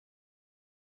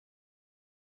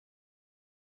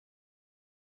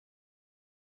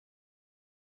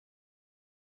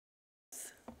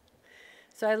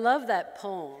So I love that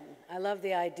poem. I love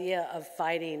the idea of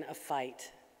fighting a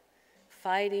fight.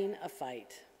 Fighting a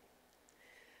fight.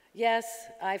 Yes,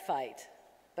 I fight,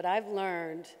 but I've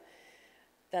learned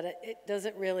that it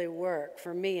doesn't really work,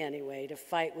 for me anyway, to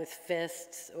fight with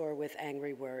fists or with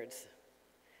angry words.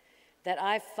 That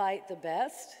I fight the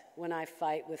best when I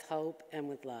fight with hope and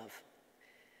with love.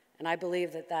 And I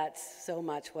believe that that's so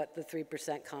much what the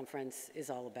 3% Conference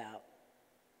is all about.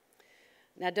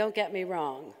 Now, don't get me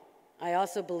wrong. I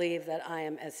also believe that I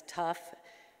am as tough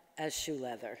as shoe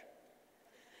leather.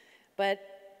 But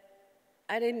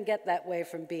I didn't get that way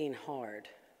from being hard.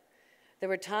 There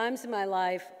were times in my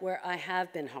life where I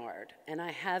have been hard, and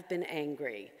I have been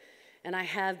angry, and I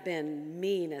have been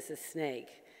mean as a snake.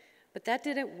 But that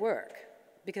didn't work,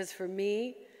 because for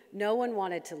me, no one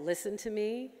wanted to listen to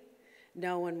me,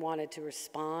 no one wanted to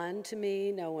respond to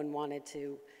me, no one wanted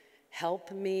to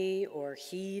help me or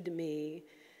heed me.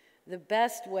 The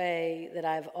best way that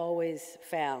I've always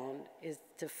found is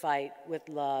to fight with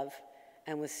love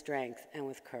and with strength and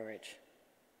with courage.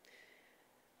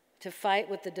 To fight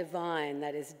with the divine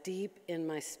that is deep in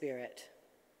my spirit,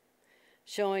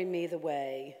 showing me the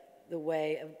way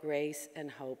of grace and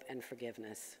hope and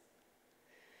forgiveness.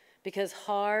 Because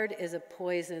hard is a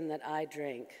poison that I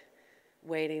drink,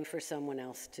 waiting for someone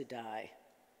else to die.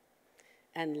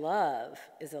 And love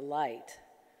is a light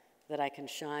that I can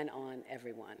shine on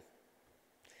everyone.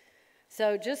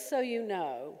 So just so you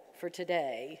know, for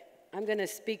today, I'm going to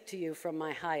speak to you from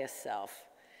my highest self,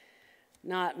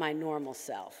 not my normal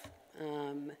self.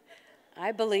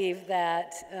 I believe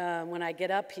that when I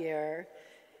get up here,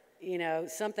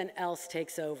 something else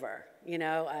takes over.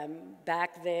 I'm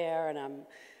back there and I'm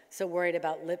so worried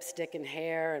about lipstick and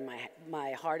hair, and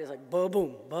my heart is like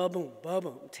ba-boom, ba-boom,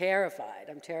 ba-boom. I'm terrified.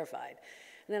 And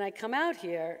then I come out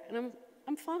here and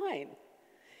I'm fine.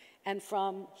 And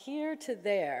from here to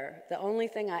there, the only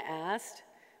thing I asked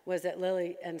was that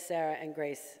Lily and Sarah and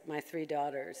Grace, my 3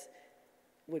 daughters,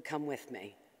 would come with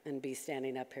me and be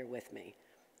standing up here with me.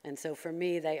 And so for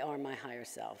me, they are my higher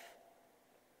self.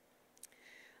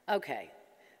 Okay,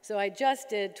 so I just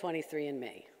did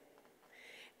 23andMe.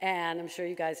 And I'm sure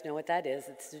you guys know what that is.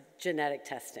 It's genetic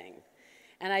testing.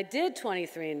 And I did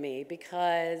 23andMe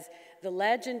because the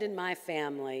legend in my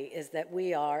family is that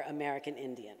we are American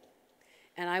Indian.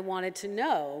 And I wanted to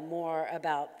know more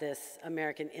about this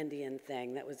American Indian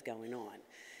thing that was going on.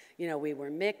 We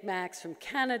were Micmacs from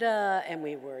Canada, and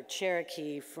we were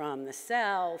Cherokee from the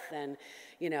South, and,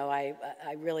 I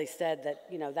really said that,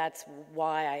 that's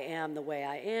why I am the way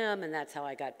I am, and that's how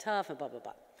I got tough, and blah, blah,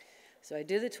 blah. So I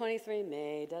do the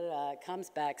 23andMe, it comes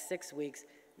back 6 weeks,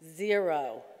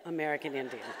 0 American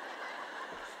Indian.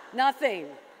 Nothing,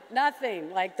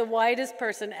 like the whitest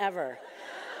person ever.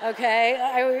 Okay,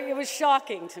 it was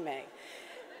shocking to me.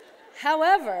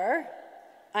 However,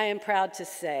 I am proud to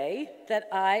say that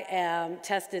I am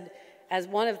tested as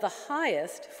one of the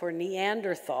highest for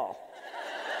Neanderthal.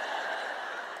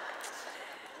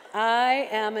 I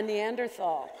am a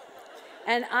Neanderthal,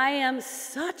 and I am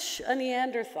such a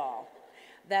Neanderthal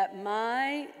that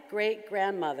my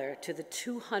great-grandmother to the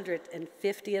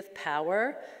 250th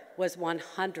power was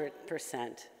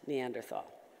 100%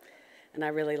 Neanderthal, and I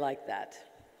really like that.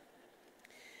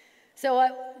 So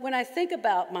when I think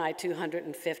about my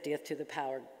 250th to the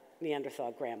power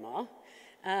Neanderthal grandma,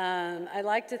 I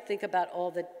like to think about all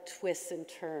the twists and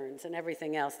turns and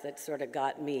everything else that sort of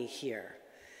got me here,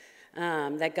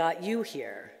 that got you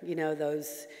here.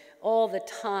 All the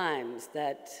times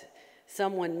that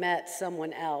someone met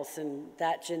someone else and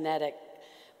that genetic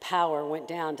power went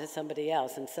down to somebody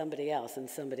else and somebody else and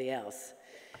somebody else.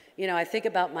 I think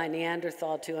about my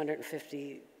Neanderthal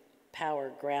 250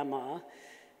 power grandma,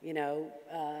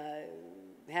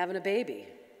 having a baby,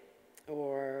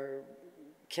 or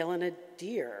killing a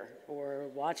deer, or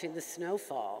watching the snow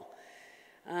fall.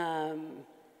 And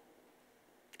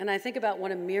I think about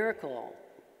what a miracle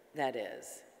that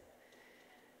is,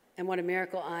 and what a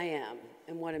miracle I am,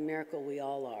 and what a miracle we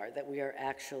all are, that we are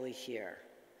actually here.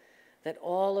 That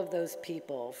all of those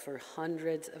people for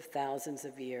hundreds of thousands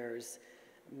of years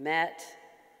met,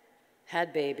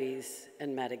 had babies,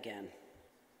 and met again.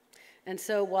 And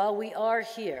so while we are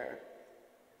here,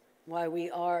 while we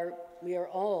are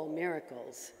all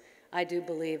miracles, I do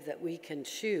believe that we can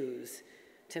choose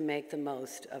to make the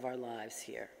most of our lives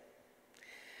here.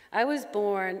 I was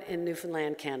born in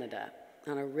Newfoundland, Canada,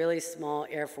 on a really small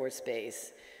Air Force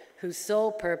base whose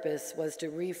sole purpose was to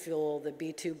refuel the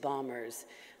B-2 bombers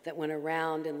that went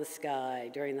around in the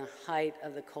sky during the height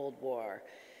of the Cold War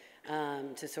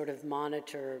to sort of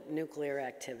monitor nuclear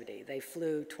activity. They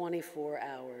flew 24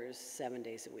 hours, 7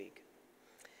 days a week.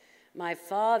 My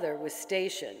father was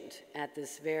stationed at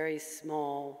this very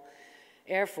small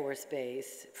Air Force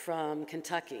base from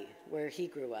Kentucky, where he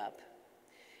grew up.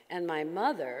 And my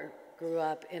mother grew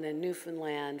up in a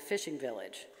Newfoundland fishing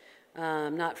village,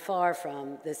 not far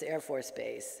from this Air Force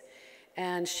base.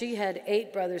 And she had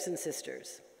 8 brothers and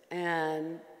sisters,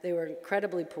 and they were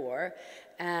incredibly poor.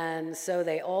 And so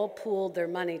they all pooled their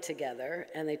money together,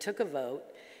 and they took a vote.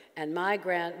 And my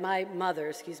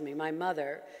mother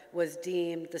was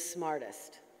deemed the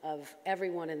smartest of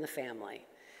everyone in the family,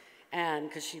 and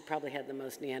because she probably had the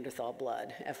most Neanderthal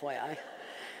blood, FYI.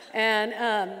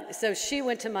 And so she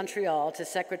went to Montreal to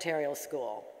secretarial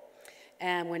school.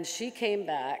 And when she came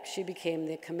back, she became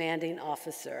the commanding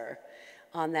officer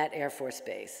on that Air Force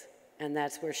base. And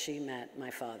that's where she met my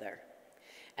father.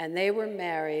 And they were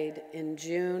married in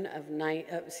June of,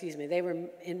 they were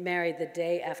married the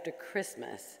day after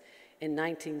Christmas in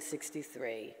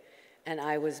 1963. And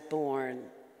I was born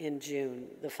in June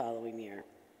the following year.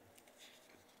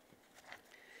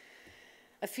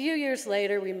 A few years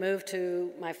later, we moved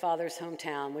to my father's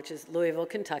hometown, which is Louisville,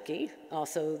 Kentucky,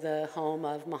 also the home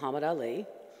of Muhammad Ali.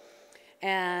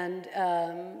 And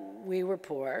we were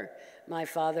poor. My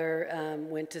father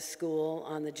went to school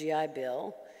on the GI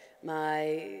Bill.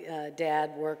 My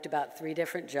dad worked about 3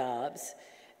 different jobs.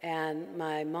 And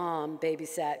my mom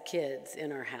babysat kids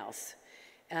in our house.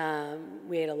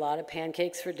 We ate a lot of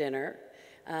pancakes for dinner.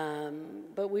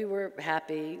 But we were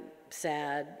happy,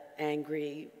 sad,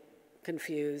 angry,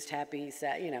 confused, happy,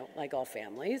 sad, like all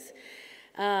families.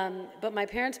 But my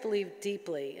parents believed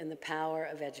deeply in the power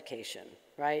of education,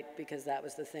 right? Because that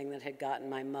was the thing that had gotten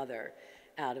my mother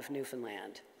out of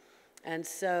Newfoundland. And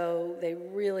so they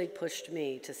really pushed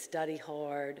me to study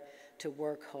hard, to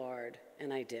work hard,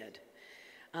 and I did.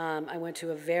 I went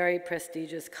to a very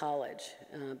prestigious college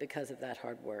because of that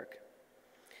hard work.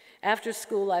 After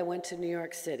school, I went to New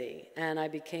York City, and I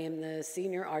became the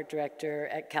senior art director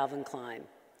at Calvin Klein.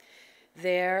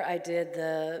 There, I did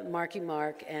the Marky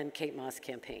Mark and Kate Moss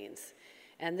campaigns.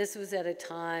 And this was at a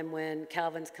time when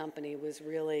Calvin's company was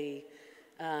really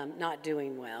not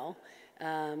doing well.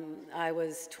 I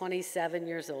was 27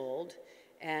 years old,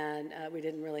 and we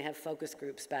didn't really have focus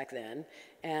groups back then,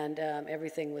 and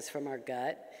everything was from our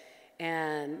gut.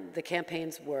 And the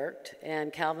campaigns worked,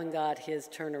 and Calvin got his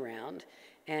turnaround,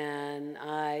 and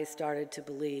I started to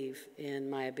believe in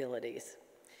my abilities.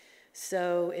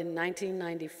 So in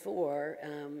 1994,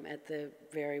 at the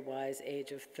very wise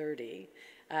age of 30,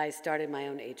 I started my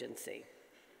own agency.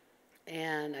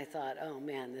 And I thought, oh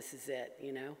man, this is it,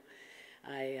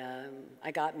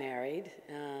 I got married,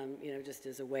 just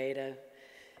as a way to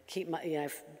keep my, I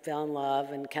fell in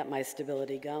love and kept my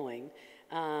stability going.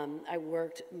 I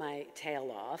worked my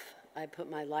tail off. I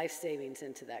put my life savings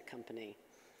into that company.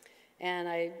 And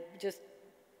I just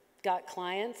got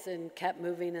clients and kept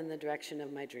moving in the direction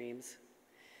of my dreams.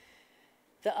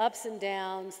 The ups and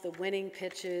downs, the winning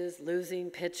pitches,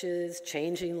 losing pitches,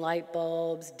 changing light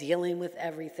bulbs, dealing with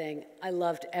everything, I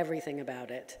loved everything about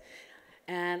it.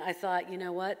 And I thought, you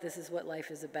know what, this is what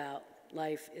life is about.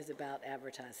 Life is about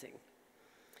advertising.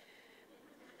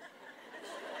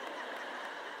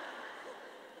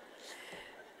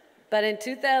 But in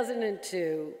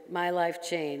 2002, my life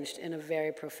changed in a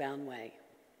very profound way.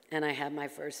 And I had my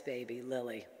first baby,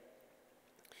 Lily.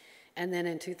 And then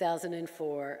in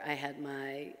 2004, I had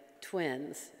my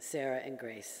twins, Sarah and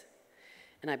Grace.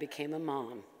 And I became a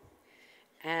mom.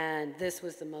 And this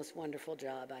was the most wonderful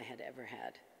job I had ever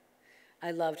had.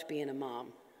 I loved being a mom.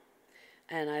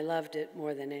 And I loved it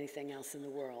more than anything else in the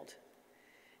world.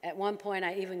 At one point,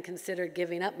 I even considered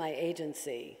giving up my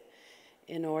agency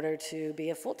in order to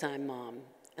be a full-time mom.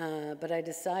 But I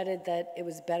decided that it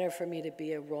was better for me to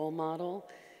be a role model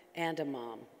and a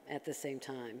mom at the same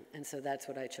time, and so that's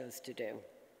what I chose to do.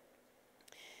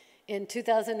 In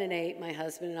 2008, my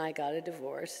husband and I got a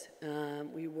divorce.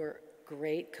 We were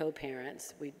great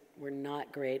co-parents. We were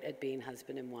not great at being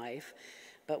husband and wife,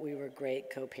 but we were great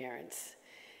co-parents.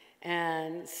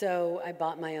 And so I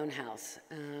bought my own house.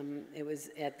 It was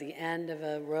at the end of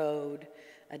a road,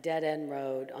 a dead-end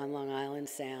road on Long Island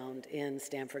Sound in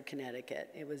Stamford, Connecticut.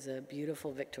 It was a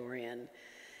beautiful Victorian.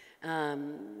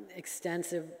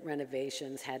 Extensive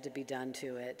renovations had to be done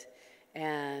to it,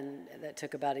 and that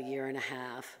took about 1.5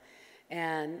 years.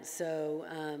 And so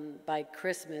by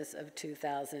Christmas of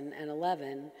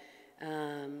 2011,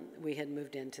 we had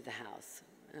moved into the house,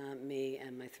 me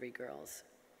and my 3 girls.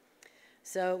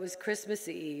 So it was Christmas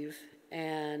Eve,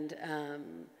 and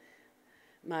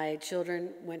my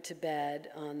children went to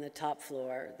bed on the top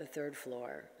floor, the 3rd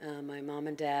floor. My mom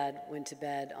and dad went to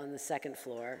bed on the 2nd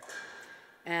floor.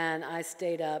 And I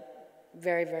stayed up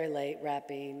very, very late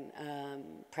wrapping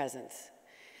presents.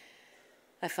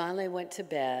 I finally went to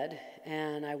bed,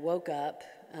 and I woke up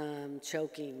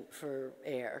choking for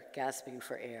air, gasping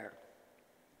for air.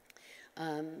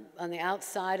 On the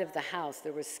outside of the house,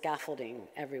 there was scaffolding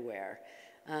everywhere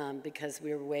because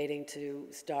we were waiting to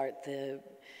start the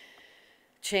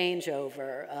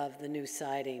changeover of the new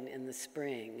siding in the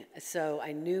spring. So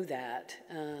I knew that,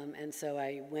 and so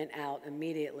I went out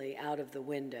immediately out of the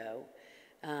window,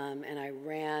 and I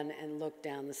ran and looked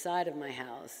down the side of my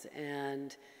house,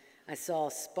 and I saw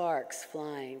sparks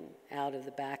flying out of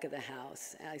the back of the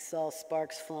house. I saw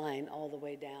sparks flying all the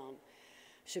way down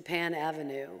Chopin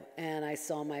Avenue, and I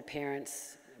saw my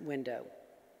parents' window.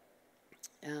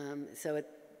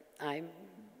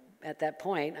 At that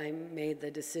point, I made the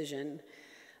decision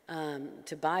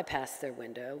to bypass their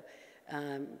window,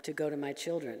 to go to my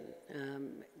children.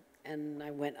 And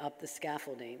I went up the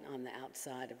scaffolding on the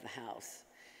outside of the house.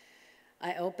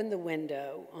 I opened the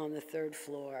window on the 3rd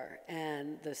floor,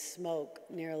 and the smoke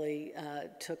nearly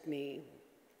took me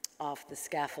off the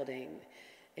scaffolding.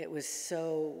 It was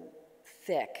so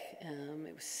thick,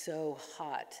 it was so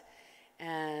hot,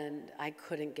 and I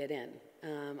couldn't get in.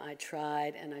 I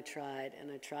tried and I tried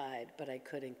and I tried, but I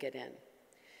couldn't get in.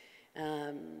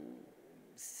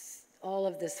 All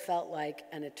of this felt like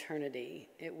an eternity.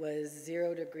 It was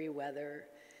 0-degree weather,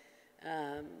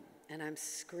 and I'm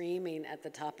screaming at the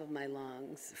top of my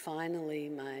lungs. Finally,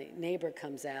 my neighbor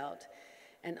comes out,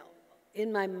 and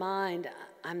in my mind,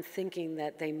 I'm thinking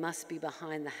that they must be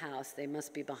behind the house. They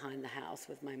must be behind the house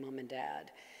with my mom and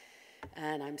dad.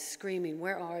 And I'm screaming,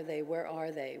 where are they? Where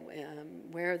are they?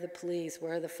 Where are the police?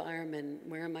 Where are the firemen?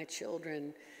 Where are my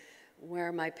children? Where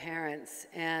are my parents?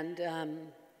 And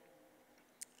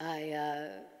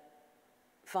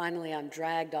finally, I'm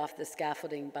dragged off the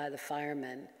scaffolding by the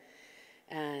firemen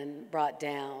and brought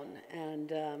down.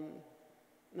 And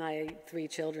my 3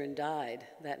 children died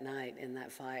that night in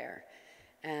that fire.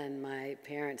 And my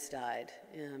parents died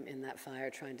in that fire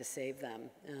trying to save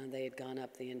them. They had gone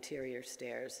up the interior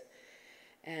stairs.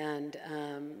 And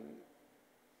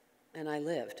I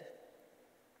lived.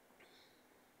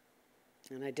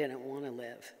 And I didn't want to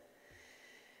live.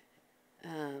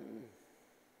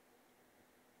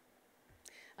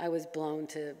 I was blown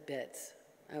to bits.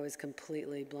 I was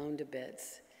completely blown to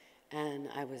bits, and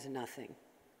I was nothing.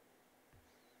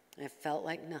 I felt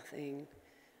like nothing.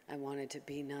 I wanted to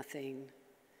be nothing.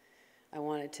 I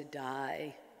wanted to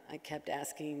die. I kept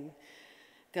asking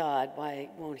God, why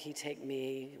won't he take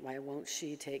me? Why won't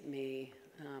she take me?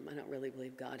 I don't really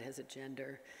believe God has a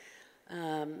gender.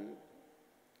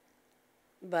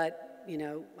 But, you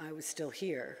know, I was still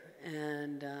here,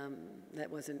 and that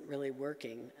wasn't really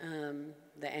working,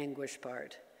 the anguish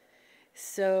part.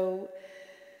 So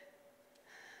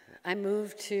I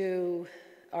moved to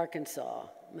Arkansas.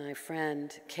 My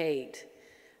friend Kate,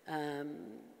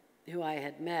 who I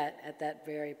had met at that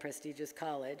very prestigious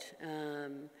college,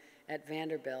 at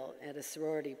Vanderbilt at a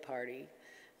sorority party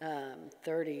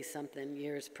 30-something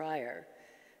years prior,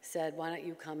 said, why don't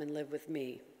you come and live with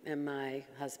me and my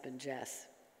husband, Jess?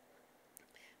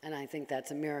 And I think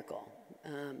that's a miracle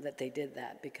that they did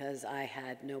that, because I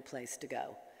had no place to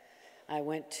go. I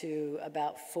went to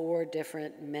about 4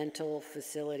 different mental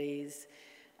facilities.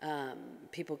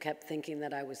 People kept thinking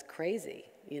that I was crazy,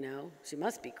 you know. She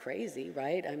must be crazy,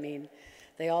 right? I mean,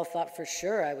 they all thought for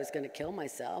sure I was going to kill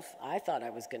myself. I thought I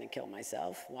was going to kill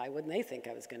myself. Why wouldn't they think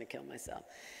I was going to kill myself?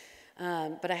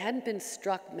 But I hadn't been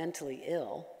struck mentally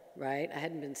ill, right? I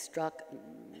hadn't been struck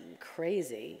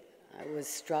crazy. I was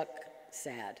struck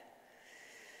sad.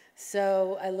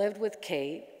 So I lived with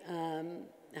Kate.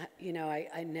 You know,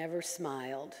 I never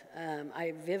smiled.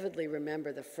 I vividly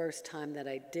remember the first time that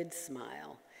I did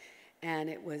smile, and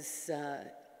it was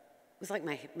like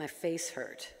my face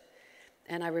hurt.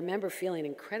 And I remember feeling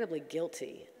incredibly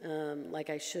guilty, like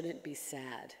I shouldn't be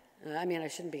sad. I mean, I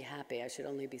shouldn't be happy, I should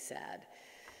only be sad.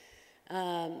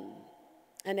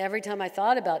 And every time I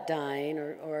thought about dying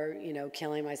or you know,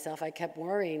 killing myself, I kept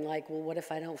worrying, like, well, what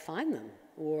if I don't find them?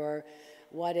 Or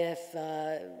what if,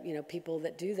 you know, people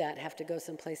that do that have to go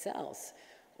someplace else?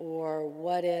 Or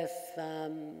what if I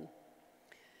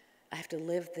have to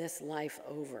live this life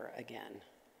over again?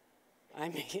 I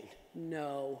mean,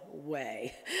 no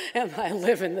way am I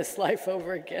living this life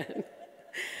over again.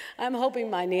 I'm hoping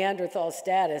my Neanderthal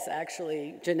status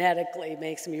actually genetically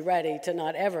makes me ready to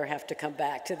not ever have to come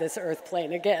back to this earth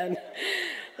plane again.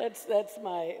 That's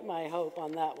my hope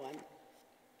on that one.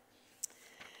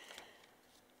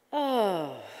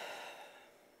 Oh,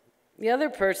 the other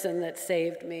person that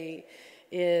saved me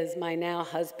is my now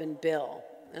husband, Bill.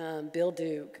 Bill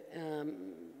Duke.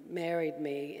 married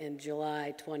me in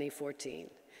July 2014.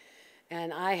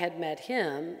 And I had met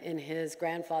him in his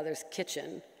grandfather's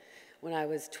kitchen when I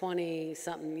was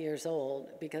 20-something years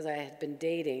old because I had been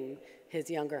dating his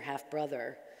younger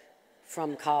half-brother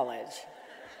from college.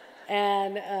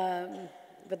 And,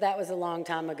 but that was a long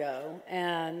time ago.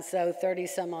 And so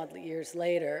 30-some-odd years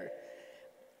later,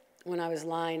 when I was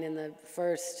lying in the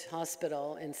first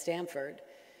hospital in Stamford,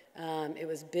 it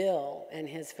was Bill and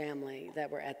his family that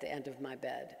were at the end of my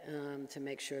bed to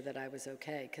make sure that I was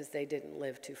okay, because they didn't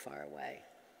live too far away.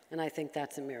 And I think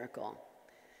that's a miracle.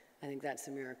 I think that's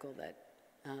a miracle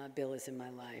that Bill is in my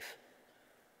life.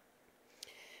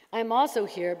 I'm also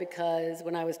here because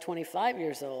when I was 25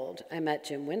 years old, I met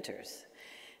Jim Winters.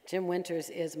 Jim Winters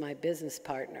is my business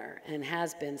partner and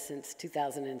has been since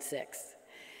 2006.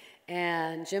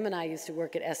 And Jim and I used to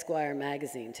work at Esquire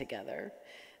magazine together.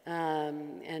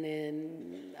 And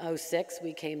in '06,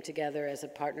 we came together as a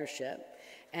partnership.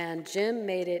 And Jim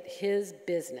made it his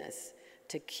business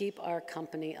to keep our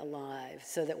company alive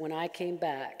so that when I came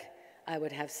back, I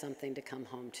would have something to come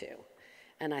home to.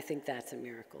 And I think that's a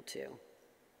miracle, too.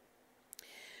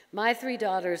 My 3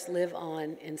 daughters live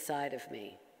on inside of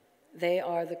me. They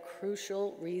are the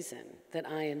crucial reason that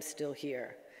I am still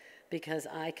here, because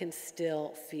I can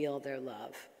still feel their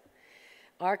love.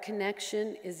 Our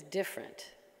connection is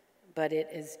different, but it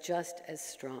is just as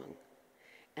strong.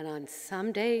 And on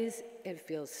some days, it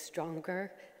feels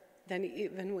stronger than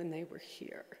even when they were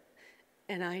here.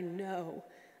 And I know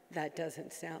that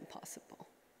doesn't sound possible.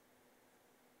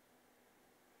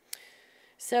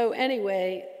 So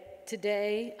anyway,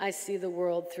 today I see the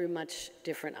world through much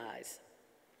different eyes.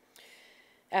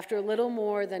 After a little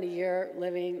more than a year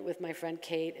living with my friend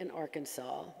Kate in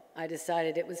Arkansas, I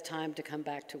decided it was time to come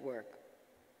back to work.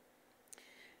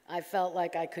 I felt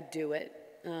like I could do it.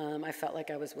 I felt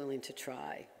like I was willing to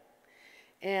try.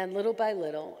 And little by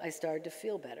little, I started to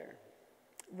feel better.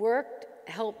 Work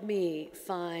helped me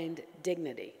find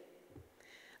dignity,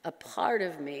 a part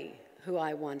of me who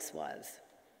I once was.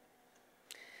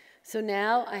 So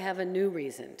now I have a new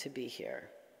reason to be here,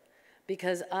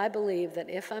 because I believe that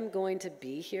if I'm going to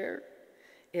be here,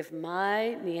 if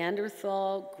my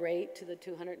Neanderthal great to the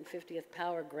 250th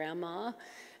power grandma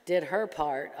did her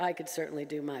part, I could certainly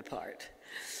do my part.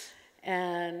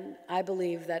 And I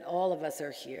believe that all of us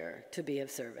are here to be of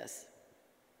service.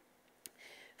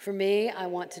 For me, I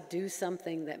want to do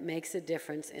something that makes a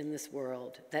difference in this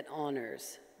world, that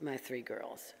honors my 3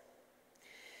 girls.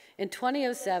 In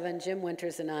 2007, Jim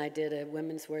Winters and I did a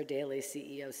Women's Wear Daily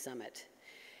CEO Summit.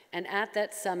 And at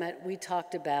that summit, we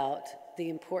talked about the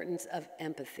importance of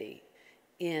empathy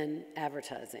in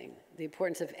advertising, the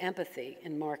importance of empathy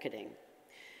in marketing.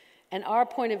 And our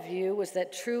point of view was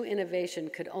that true innovation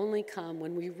could only come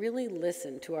when we really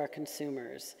listen to our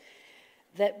consumers,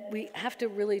 that we have to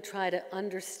really try to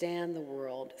understand the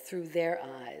world through their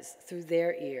eyes, through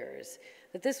their ears,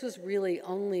 that this was really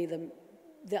only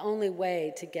the only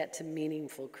way to get to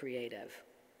meaningful creative.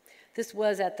 This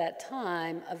was, at that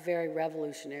time, a very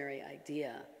revolutionary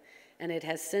idea, and it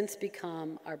has since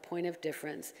become our point of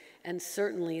difference and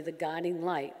certainly the guiding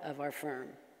light of our firm.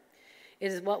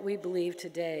 It is what we believe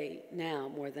today,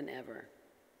 now more than ever.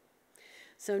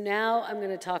 So now I'm going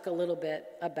to talk a little bit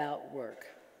about work.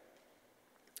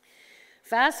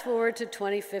 Fast forward to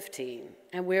 2015,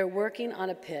 and we're working on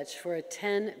a pitch for a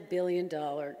 $10 billion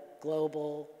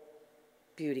global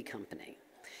beauty company.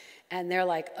 And they're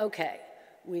like, okay,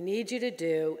 we need you to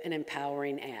do an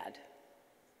empowering ad.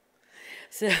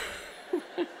 So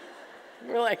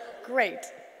we're like, great.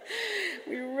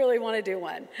 We really want to do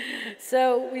one.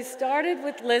 So we started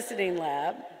with Listening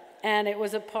Lab, and it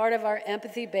was a part of our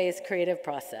empathy-based creative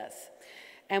process.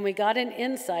 And we got an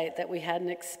insight that we hadn't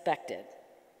expected,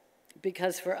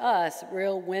 because for us,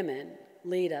 real women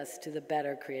lead us to the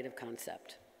better creative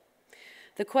concept.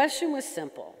 The question was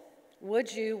simple.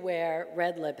 Would you wear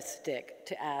red lipstick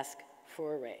to ask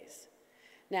for a raise?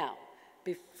 Now,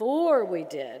 before we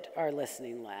did our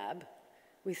Listening Lab,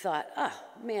 we thought, oh,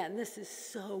 man, this is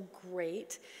so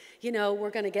great. You know,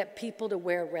 we're going to get people to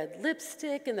wear red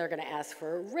lipstick, and they're going to ask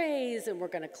for a raise, and we're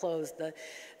going to close the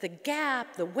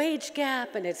gap, the wage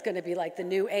gap, and it's going to be like the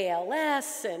new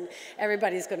ALS, and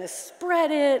everybody's going to spread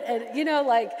it. And, you know,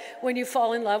 like when you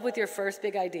fall in love with your first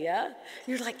big idea,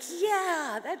 you're like,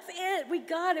 yeah, that's it. We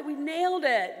got it. We nailed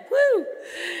it. Woo!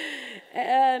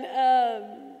 And,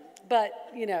 but,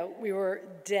 you know, we were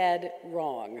dead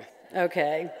wrong,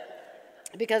 okay?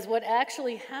 Because what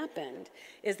actually happened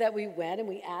is that we went and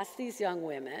we asked these young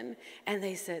women, and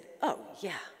they said, oh,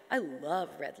 yeah, I love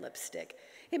red lipstick.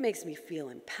 It makes me feel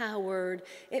empowered.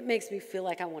 It makes me feel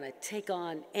like I want to take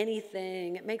on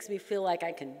anything. It makes me feel like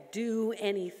I can do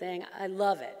anything. I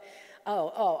love it.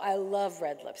 Oh, I love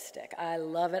red lipstick. I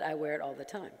love it. I wear it all the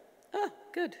time. Oh,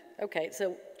 good. Okay,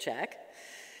 so check.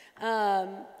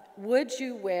 Would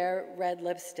you wear red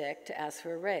lipstick to ask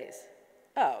for a raise?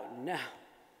 Oh, no,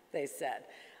 they said.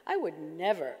 I would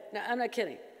never, no, I'm not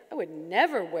kidding. I would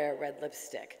never wear red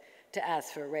lipstick to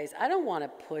ask for a raise. I don't want to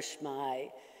push my,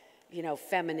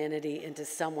 femininity into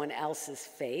someone else's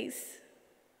face.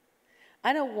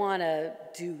 I don't want to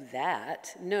do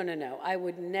that. No. I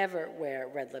would never wear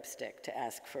red lipstick to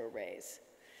ask for a raise.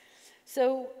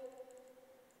 So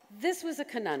this was a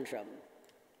conundrum.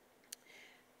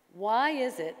 Why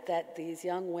is it that these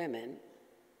young women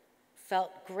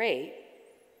felt great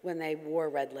when they wore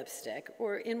red lipstick,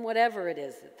 or in whatever it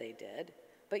is that they did,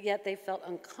 but yet they felt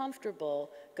uncomfortable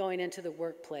going into the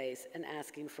workplace and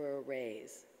asking for a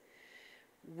raise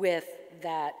with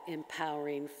that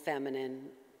empowering feminine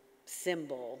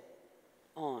symbol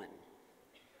on?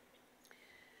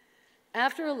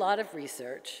 After a lot of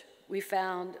research, we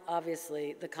found,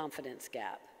 obviously, the confidence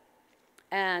gap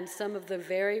and some of the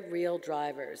very real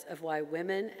drivers of why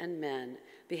women and men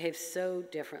behave so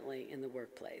differently in the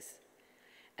workplace.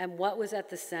 And what was at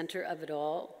the center of it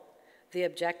all? The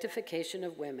objectification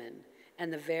of women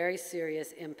and the very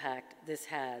serious impact this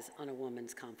has on a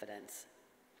woman's confidence.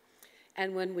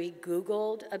 And when we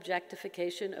Googled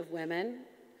objectification of women,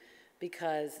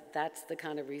 because that's the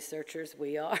kind of researchers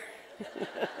we are,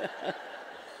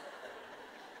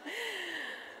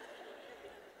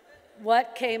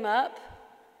 what came up?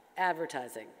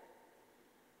 Advertising.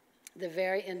 The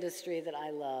very industry that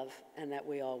I love and that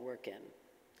we all work in.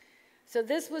 So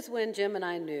this was when Jim and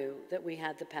I knew that we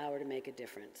had the power to make a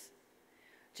difference.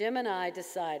 Jim and I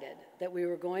decided that we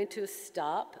were going to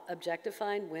stop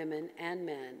objectifying women and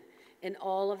men in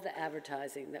all of the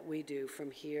advertising that we do from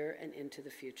here and into the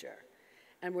future.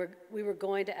 And we were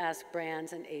going to ask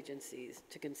brands and agencies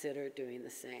to consider doing the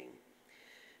same.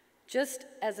 Just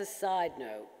as a side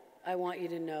note, I want you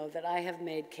to know that I have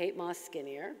made Kate Moss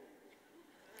skinnier.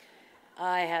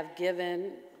 I have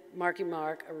given Marky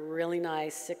Mark a really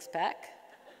nice six-pack.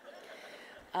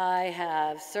 I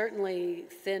have certainly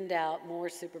thinned out more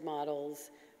supermodels,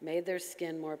 made their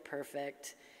skin more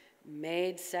perfect,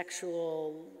 made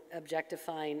sexual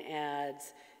objectifying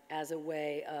ads as a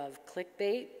way of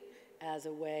clickbait, as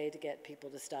a way to get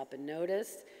people to stop and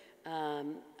notice.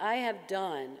 I have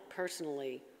done,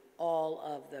 personally, all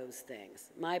of those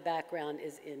things. My background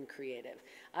is in creative.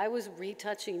 I was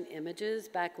retouching images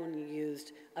back when you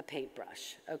used a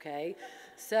paintbrush, okay?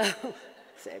 So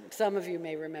some of you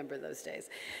may remember those days.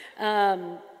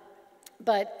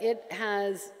 But it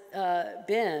has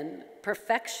been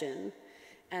perfection,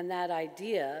 and that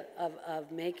idea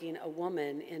of making a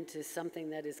woman into something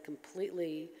that is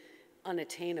completely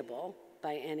unattainable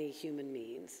by any human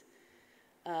means.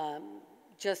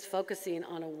 Just focusing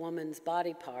on a woman's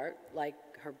body part, like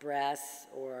her breasts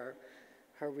or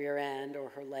her rear end or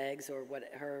her legs or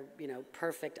her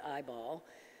perfect eyeball,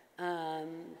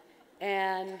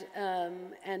 and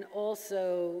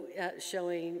also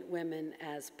showing women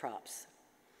as props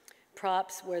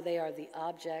where they are the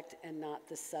object and not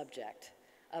the subject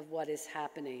of what is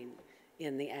happening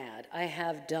in the ad. I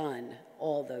have done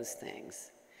all those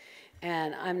things,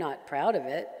 and I'm not proud of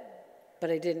it,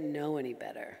 but I didn't know any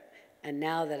better. And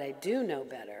now that I do know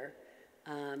better,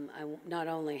 not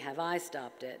only have I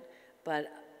stopped it,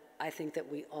 but I think that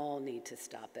we all need to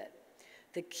stop it.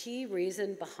 The key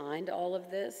reason behind all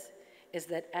of this is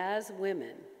that as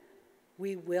women,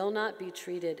 we will not be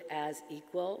treated as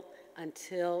equal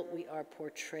until we are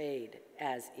portrayed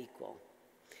as equal.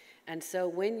 And so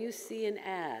when you see an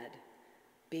ad,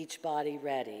 Beachbody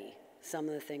Ready, some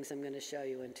of the things I'm going to show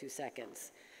you in 2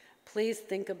 seconds, please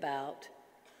think about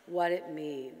what it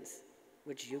means.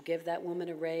 Would you give that woman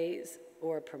a raise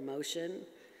or a promotion?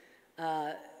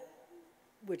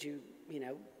 Would you,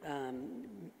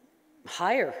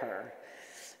 hire her?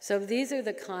 So these are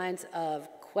the kinds of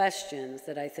questions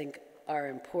that I think are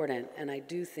important, and I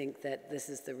do think that this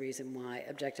is the reason why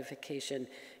objectification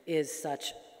is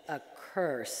such a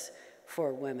curse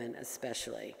for women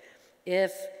especially.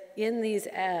 If in these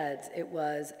ads it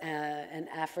was an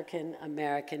African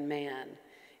American man,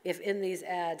 if in these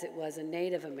ads it was a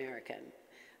Native American,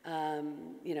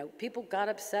 people got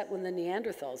upset when the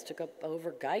Neanderthals took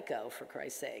over Geico, for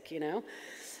Christ's sake,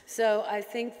 So I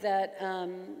think that,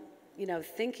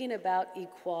 thinking about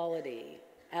equality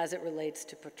as it relates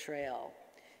to portrayal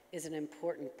is an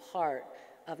important part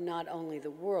of not only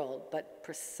the world, but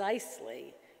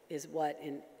precisely is what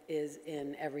is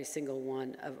in every single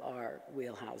one of our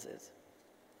wheelhouses.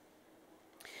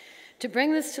 To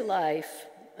bring this to life,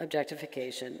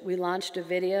 objectification, we launched a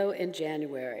video in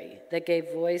January that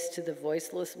gave voice to the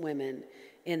voiceless women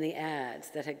in the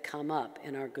ads that had come up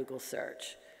in our Google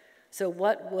search. So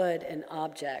what would an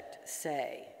object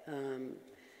say?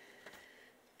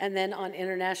 And then on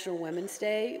International Women's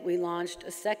Day, we launched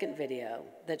a second video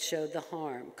that showed the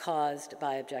harm caused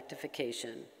by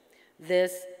objectification.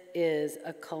 This is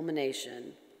a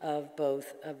culmination of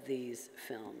both of these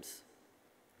films.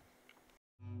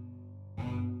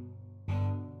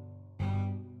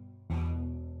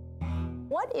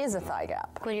 What is a thigh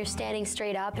gap? When you're standing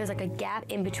straight up, there's like a gap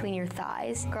in between your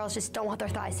thighs. Girls just don't want their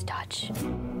thighs to touch.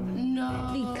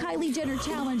 No. The Kylie Jenner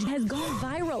challenge has gone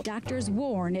viral. Doctors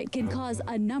warn it can cause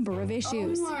a number of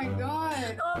issues. Oh my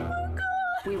God. Oh my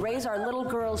God. We raise our little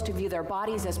girls to view their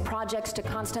bodies as projects to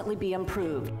constantly be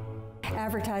improved.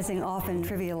 Advertising often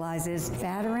trivializes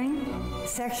battering,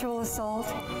 sexual assault,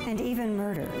 and even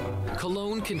murder.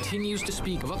 Cologne continues to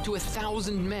speak of up to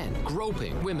 1,000 men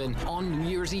groping women on New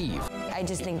Year's Eve. I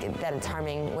just think that it's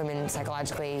harming women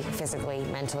psychologically, physically,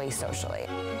 mentally, socially.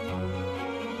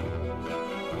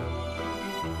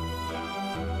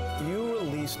 You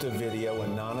released a video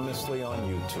anonymously on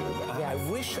YouTube. Yes.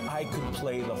 I wish I could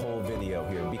play the whole video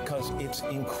here because it's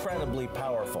incredibly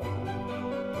powerful.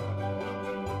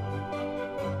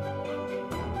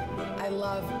 I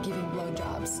love giving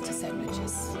blowjobs to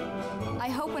sandwiches. I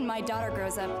hope when my daughter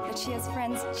grows up that she has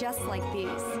friends just like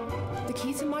these. The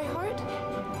key to my heart?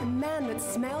 A man that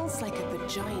smells like a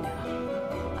vagina.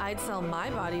 I'd sell my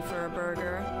body for a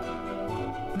burger.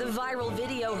 The viral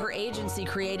video her agency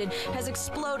created has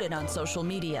exploded on social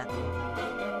media.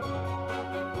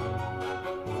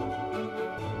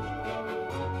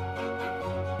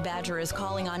 Badger is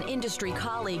calling on industry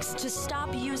colleagues to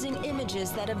stop using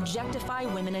images that objectify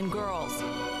women and girls.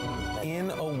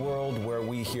 In a world where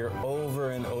we hear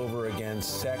over and over again,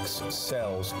 sex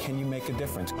sells, can you make a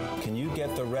difference? Can you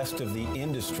get the rest of the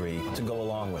industry to go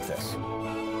along with this?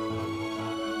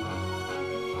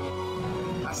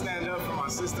 I stand up for my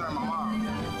sister and my mom.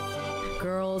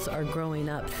 Girls are growing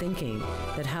up thinking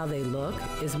that how they look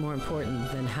is more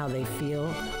important than how they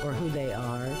feel or who they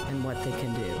are and what they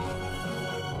can do.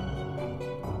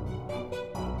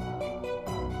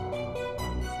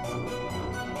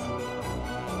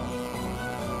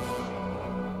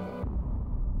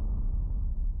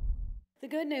 The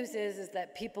good news is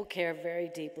that people care very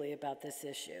deeply about this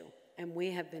issue, and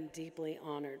we have been deeply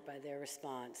honored by their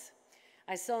response.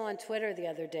 I saw on Twitter the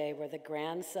other day where the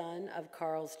grandson of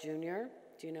Carl's Jr.,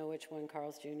 do you know which one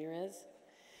Carl's Jr. is?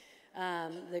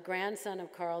 The grandson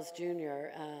of Carl's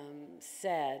Jr.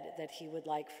 Said that he would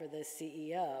like for the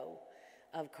CEO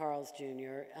of Carl's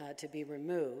Jr. To be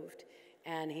removed,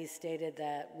 and he stated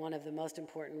that one of the most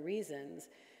important reasons,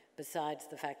 besides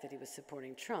the fact that he was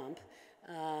supporting Trump,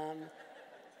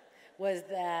 was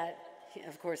that,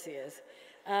 of course he is,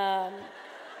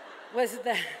 was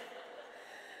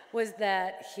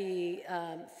that he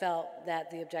felt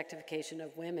that the objectification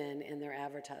of women in their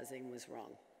advertising was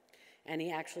wrong. And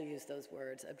he actually used those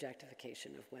words,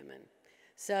 objectification of women.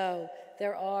 So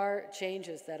there are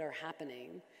changes that are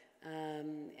happening,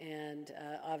 and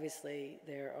obviously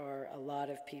there are a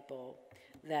lot of people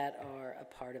that are a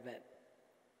part of it.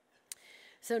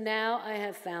 So now I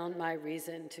have found my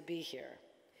reason to be here,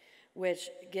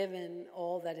 which, given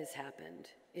all that has happened,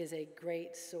 is a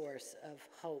great source of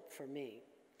hope for me.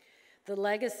 The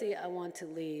legacy I want to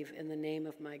leave in the name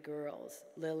of my girls,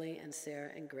 Lily and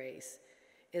Sarah and Grace,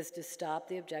 is to stop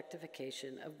the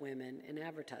objectification of women in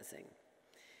advertising.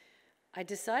 I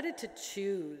decided to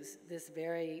choose this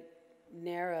very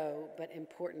narrow but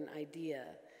important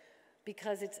idea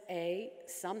because it's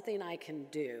something I can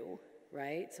do,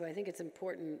 right? So I think it's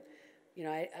important,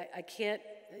 I can't,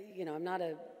 I'm not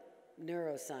a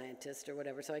neuroscientist or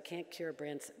whatever, so I can't cure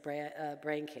brain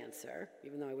cancer,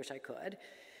 even though I wish I could.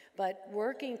 But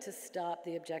working to stop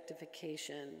the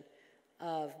objectification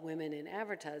of women in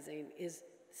advertising is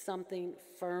something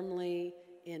firmly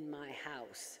in my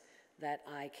house that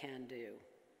I can do.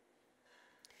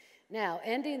 Now,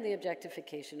 ending the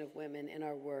objectification of women in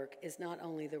our work is not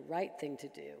only the right thing to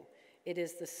do, it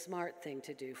is the smart thing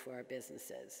to do for our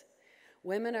businesses.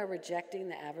 Women are rejecting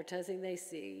the advertising they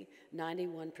see.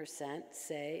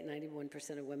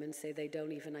 91% of women say they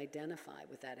don't even identify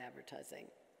with that advertising.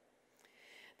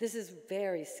 This is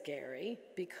very scary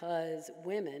because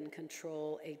women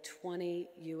control a $20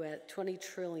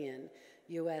 trillion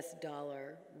US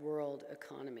dollar world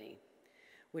economy,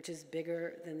 which is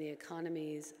bigger than the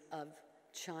economies of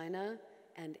China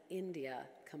and India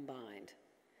combined.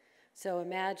 So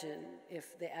imagine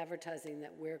if the advertising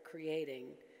that we're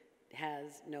creating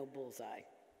has no bullseye.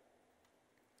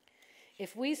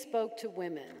 If we spoke to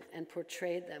women and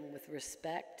portrayed them with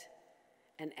respect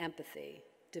and empathy,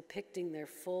 depicting their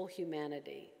full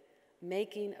humanity,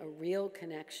 making a real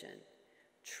connection,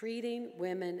 treating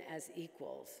women as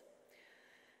equals,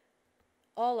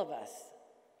 all of us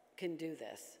can do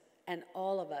this, and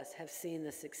all of us have seen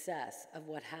the success of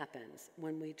what happens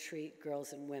when we treat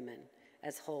girls and women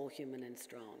as whole, human, and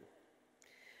strong.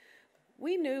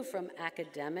 We knew from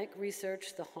academic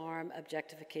research the harm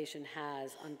objectification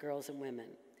has on girls and women.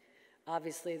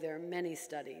 Obviously, there are many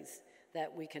studies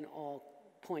that we can all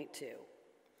point to.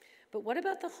 But what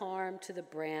about the harm to the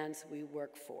brands we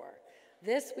work for?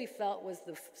 This we felt was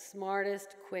the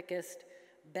smartest, quickest,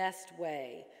 best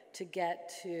way to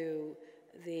get to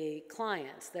the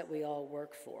clients that we all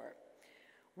work for.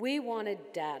 We wanted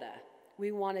data.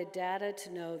 We wanted data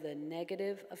to know the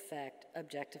negative effect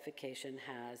objectification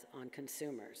has on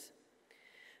consumers.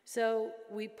 So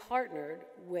we partnered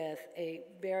with a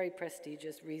very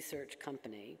prestigious research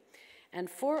company, and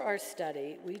for our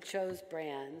study, we chose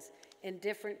brands in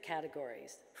different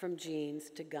categories, from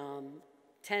jeans to gum,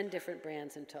 10 different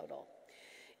brands in total.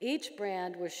 Each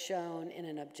brand was shown in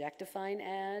an objectifying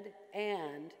ad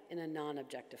and in a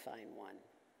non-objectifying one.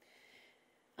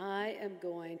 I am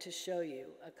going to show you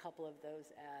a couple of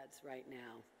those ads right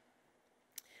now.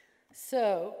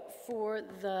 So for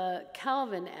the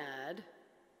Calvin ad,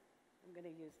 I'm going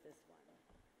to use this one.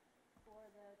 For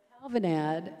the Calvin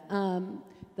ad,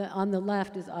 on the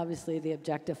left is obviously the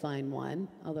objectifying one,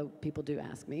 although people do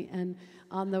ask me, and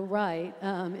on the right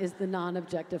is the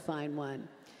non-objectifying one.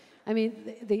 I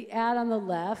mean, the ad on the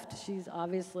left, she's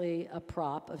obviously a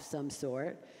prop of some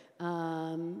sort.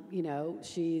 You know,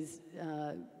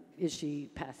 is she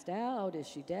passed out? Is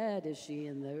she dead? Is she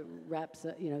in the reps?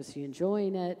 You know, is she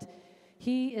enjoying it?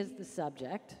 He is the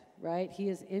subject, right? He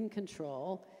is in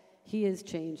control. He is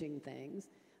changing things.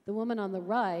 The woman on the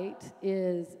right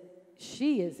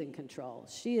she is in control.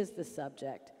 She is the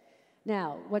subject.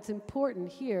 Now, what's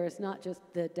important here is not just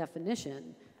the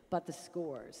definition, but the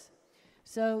scores.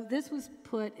 So this was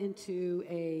put into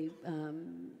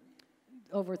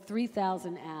over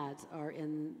 3,000 ads are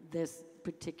in this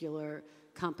particular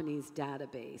company's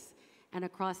database. And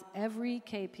across every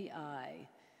KPI,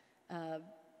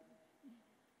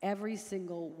 every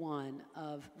single one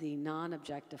of the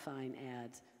non-objectifying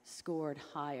ads scored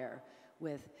higher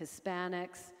with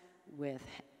Hispanics,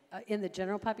 in the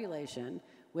general population,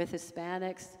 with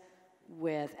Hispanics,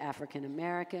 with African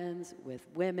Americans, with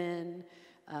women,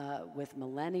 with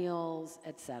millennials,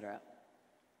 etc.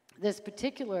 This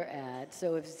particular ad,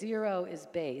 so if 0 is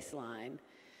baseline,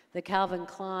 the Calvin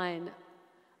Klein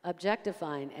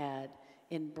objectifying ad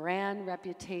in brand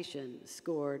reputation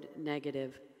scored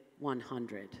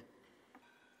 -100.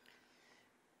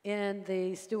 In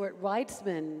the Stuart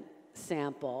Weitzman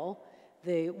sample,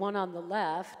 the one on the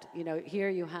left, you know, here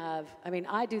you have, I mean,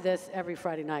 I do this every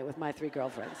Friday night with my 3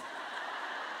 girlfriends.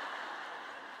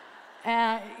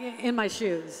 In my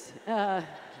shoes.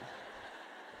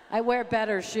 I wear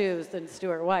better shoes than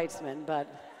Stuart Weitzman, but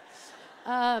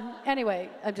anyway,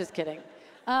 I'm just kidding.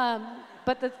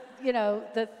 But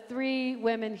the 3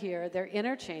 women here, they're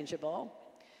interchangeable.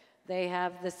 They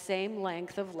have the same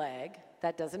length of leg.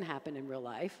 That doesn't happen in real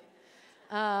life.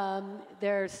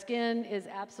 Their skin is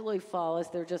absolutely flawless.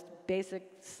 They're just basic,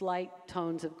 slight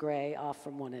tones of gray off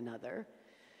from one another.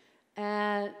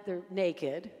 And they're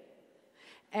naked.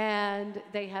 And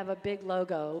they have a big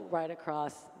logo right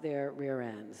across their rear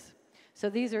ends. So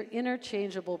these are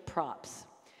interchangeable props.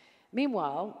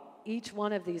 Meanwhile, each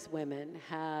one of these women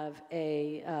have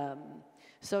a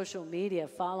social media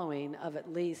following of at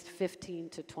least 15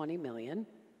 to 20 million.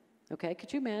 Okay,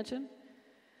 could you imagine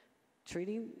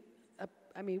treating,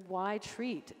 why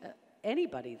treat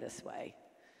anybody this way?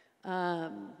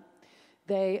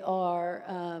 They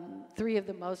are 3 of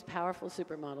the most powerful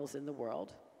supermodels in the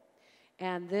world.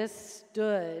 And this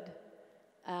stood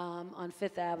on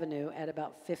Fifth Avenue at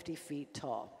about 50 feet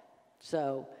tall,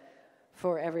 so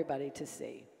for everybody to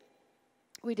see.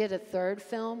 We did a 3rd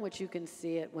film, which you can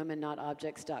see at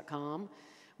womennotobjects.com,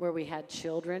 where we had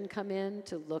children come in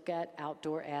to look at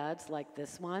outdoor ads like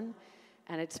this one,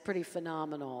 and it's pretty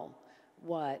phenomenal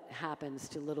what happens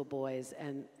to little boys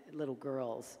and little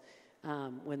girls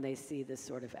when they see this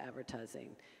sort of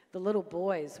advertising. The little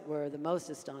boys were the most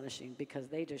astonishing because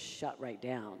they just shut right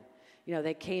down. You know,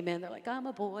 they came in, they're like, I'm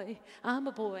a boy, I'm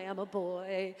a boy, I'm a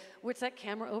boy. Where's that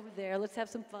camera over there? Let's have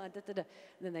some fun. Da, da, da.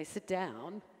 And then they sit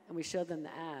down, and we showed them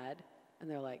the ad, and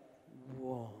they're like,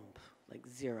 whoa, like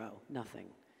 0, nothing.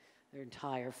 Their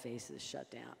entire faces shut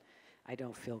down. I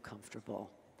don't feel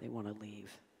comfortable. They want to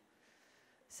leave.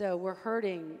 So we're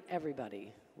hurting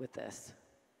everybody with this.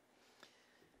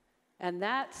 And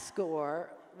that score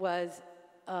was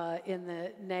in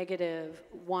the negative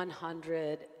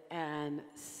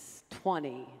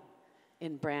 120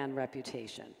 in brand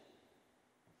reputation.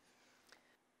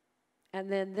 And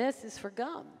then this is for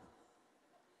gum.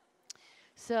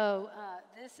 So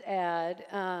this ad,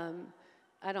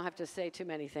 I don't have to say too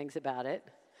many things about it.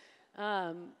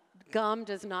 Gum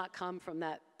does not come from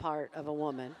that part of a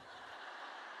woman.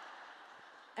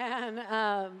 And,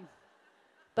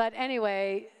 but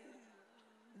anyway,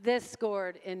 this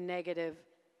scored in negative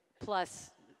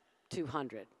plus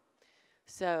 200.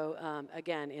 So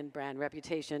again, in brand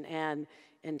reputation and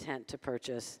intent to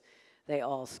purchase, they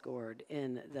all scored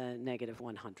in the negative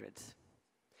 100s.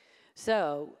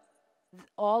 So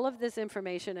all of this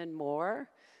information and more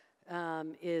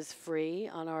is free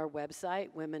on our website,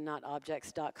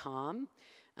 womennotobjects.com.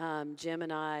 Jim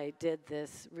and I did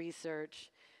this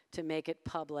research to make it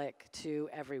public to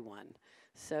everyone.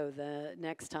 So the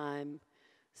next time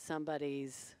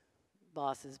somebody's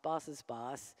boss's boss's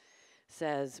boss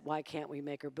says, why can't we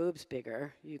make her boobs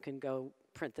bigger, you can go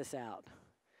print this out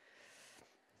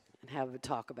and have a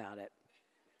talk about it.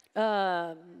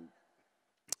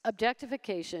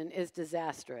 Objectification is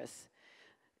disastrous,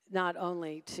 not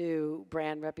only to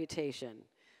brand reputation,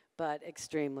 but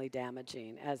extremely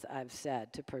damaging, as I've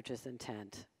said, to purchase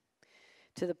intent,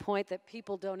 to the point that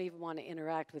people don't even want to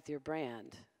interact with your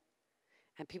brand,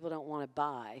 and people don't want to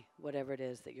buy whatever it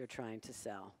is that you're trying to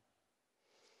sell.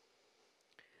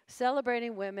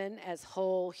 Celebrating women as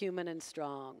whole, human, and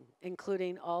strong,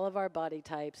 including all of our body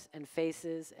types and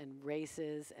faces and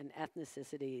races and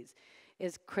ethnicities,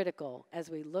 is critical as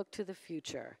we look to the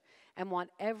future and want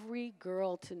every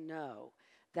girl to know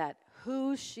that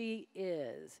who she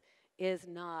is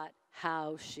not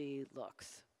how she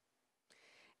looks.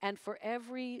 And for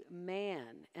every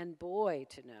man and boy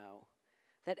to know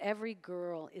that every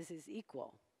girl is his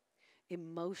equal,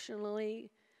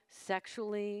 emotionally,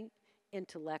 sexually,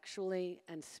 intellectually,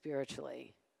 and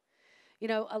spiritually. You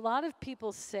know, a lot of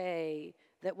people say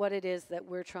that what it is that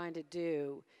we're trying to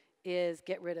do is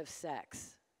get rid of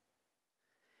sex.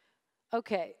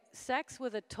 Okay, sex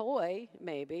with a toy,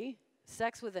 maybe.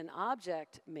 Sex with an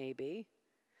object, maybe.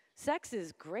 Sex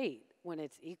is great when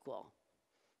it's equal.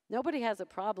 Nobody has a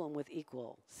problem with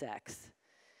equal sex.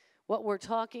 What we're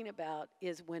talking about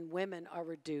is when women are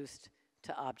reduced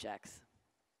to objects.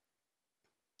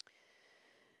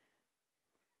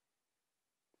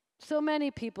 So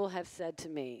many people have said to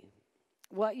me,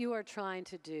 what you are trying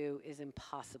to do is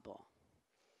impossible.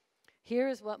 Here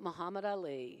is what Muhammad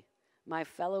Ali, my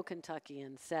fellow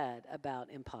Kentuckian, said about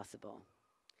impossible.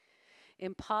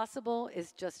 Impossible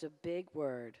is just a big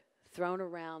word thrown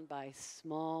around by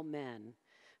small men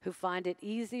who find it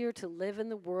easier to live in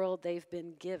the world they've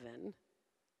been given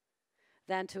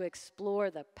than to explore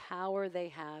the power they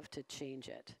have to change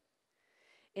it.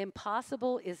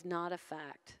 Impossible is not a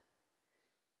fact.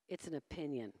 It's an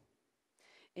opinion.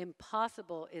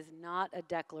 Impossible is not a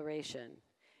declaration.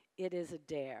 It is a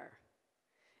dare.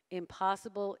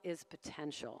 Impossible is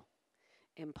potential.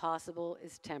 Impossible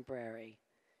is temporary.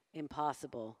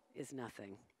 Impossible is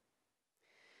nothing.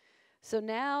 So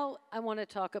now I want to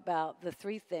talk about the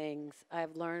 3 things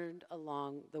I've learned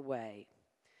along the way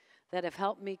that have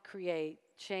helped me create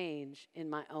change in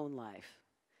my own life.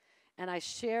 And I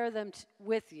share them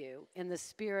with you in the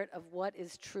spirit of what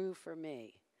is true for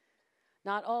me.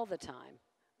 Not all the time,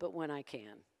 but when I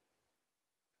can.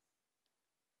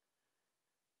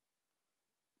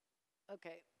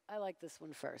 Okay, I like this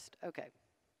one first. Okay.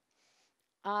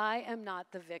 I am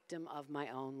not the victim of my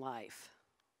own life.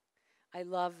 I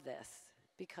love this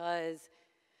because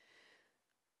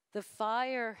the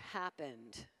fire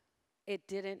happened. It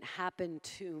didn't happen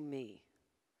to me.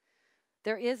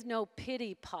 There is no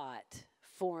pity pot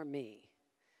for me.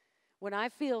 When I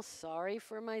feel sorry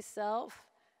for myself,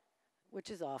 which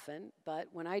is often, but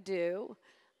when I do,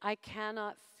 I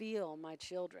cannot feel my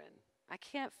children. I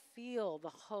can't feel the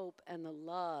hope and the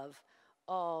love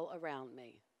all around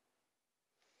me.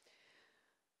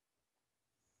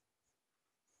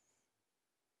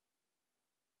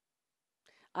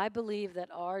 I believe that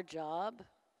our job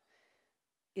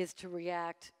is to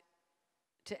react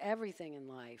to everything in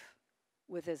life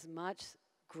with as much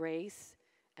grace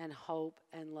and hope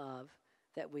and love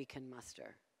that we can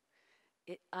muster.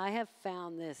 I have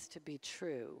found this to be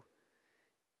true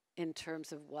in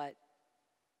terms of what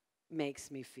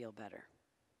makes me feel better.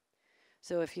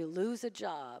 So if you lose a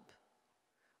job,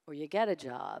 or you get a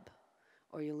job,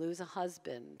 or you lose a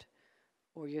husband,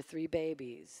 or your 3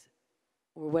 babies,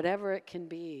 or whatever it can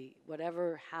be,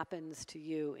 whatever happens to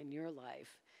you in your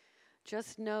life,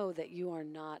 just know that you are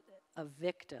not a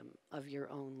victim of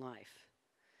your own life.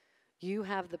 You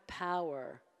have the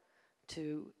power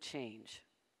to change,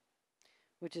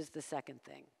 which is the second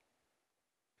thing.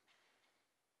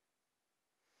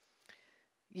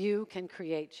 You can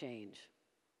create change,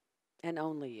 and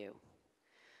only you.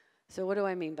 So what do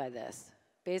I mean by this?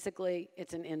 Basically,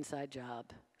 it's an inside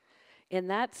job. In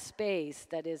that space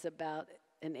that is about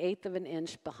 1/8 of an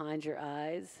inch behind your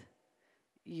eyes,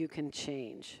 you can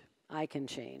change. I can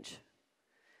change.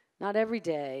 Not every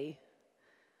day,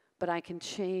 but I can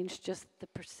change just the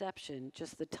perception,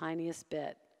 just the tiniest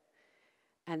bit,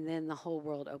 and then the whole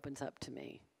world opens up to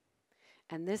me.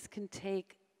 And this can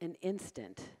take an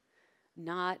instant,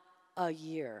 not a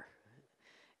year.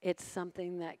 It's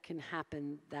something that can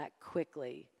happen that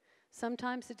quickly.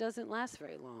 Sometimes it doesn't last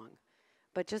very long,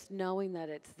 but just knowing that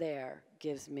it's there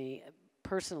gives me,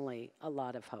 personally, a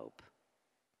lot of hope.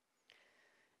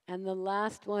 And the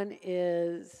last one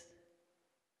is,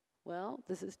 well,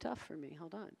 this is tough for me.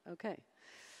 Hold on. Okay.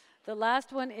 The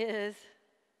last one is,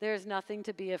 there's nothing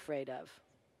to be afraid of.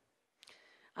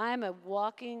 I'm a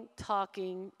walking,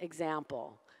 talking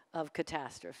example of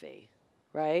catastrophe,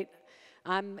 right?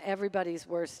 I'm everybody's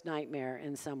worst nightmare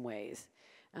in some ways.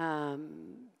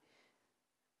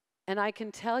 And I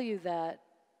can tell you that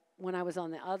when I was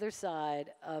on the other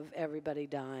side of everybody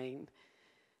dying,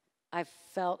 I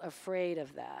felt afraid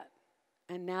of that.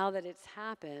 And now that it's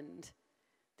happened,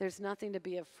 there's nothing to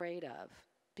be afraid of,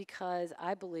 because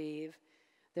I believe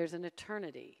there's an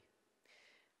eternity.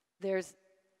 There's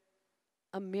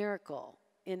a miracle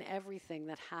in everything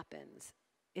that happens.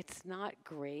 It's not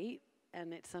great,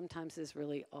 and it sometimes is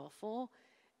really awful.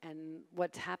 And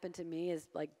what's happened to me is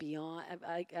like beyond,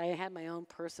 I had my own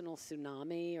personal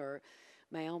tsunami or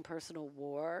my own personal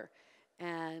war.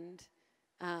 And,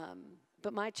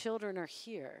 but my children are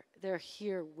here. They're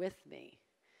here with me.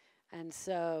 And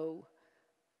so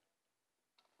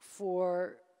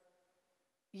for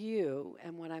you,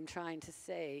 and what I'm trying to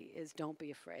say is, don't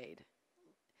be afraid.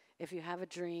 If you have a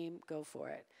dream, go for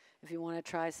it. If you want to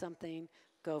try something,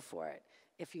 go for it.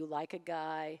 If you like a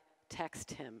guy,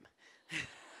 text him.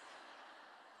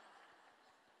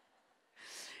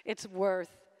 It's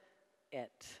worth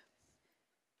it.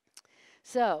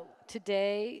 So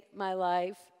today, my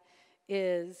life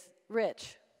is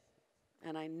rich,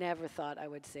 and I never thought I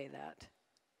would say that.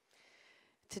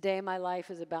 Today, my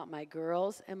life is about my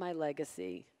girls and my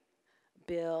legacy,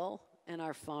 Bill and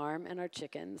our farm and our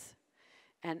chickens,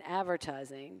 and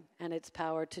advertising and its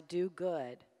power to do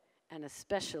good and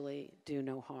especially do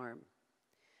no harm.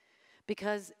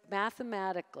 Because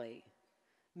mathematically,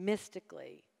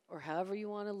 mystically, or however you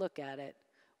want to look at it,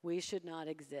 we should not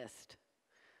exist,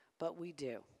 but we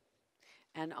do.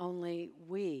 And only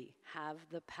we have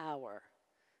the power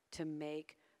to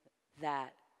make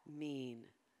that mean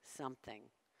something,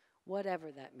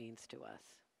 whatever that means to us.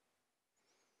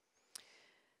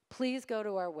 Please go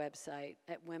to our website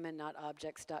at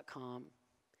womennotobjects.com.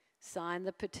 Sign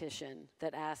the petition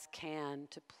that asks CAN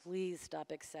to please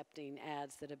stop accepting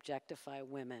ads that objectify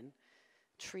women,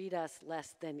 treat us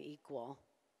less than equal.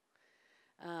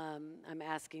 I'm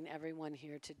asking everyone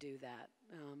here to do that.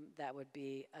 That would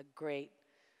be a great,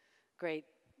 great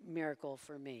miracle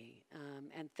for me.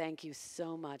 And thank you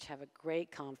so much. Have a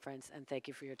great conference, and thank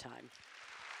you for your time.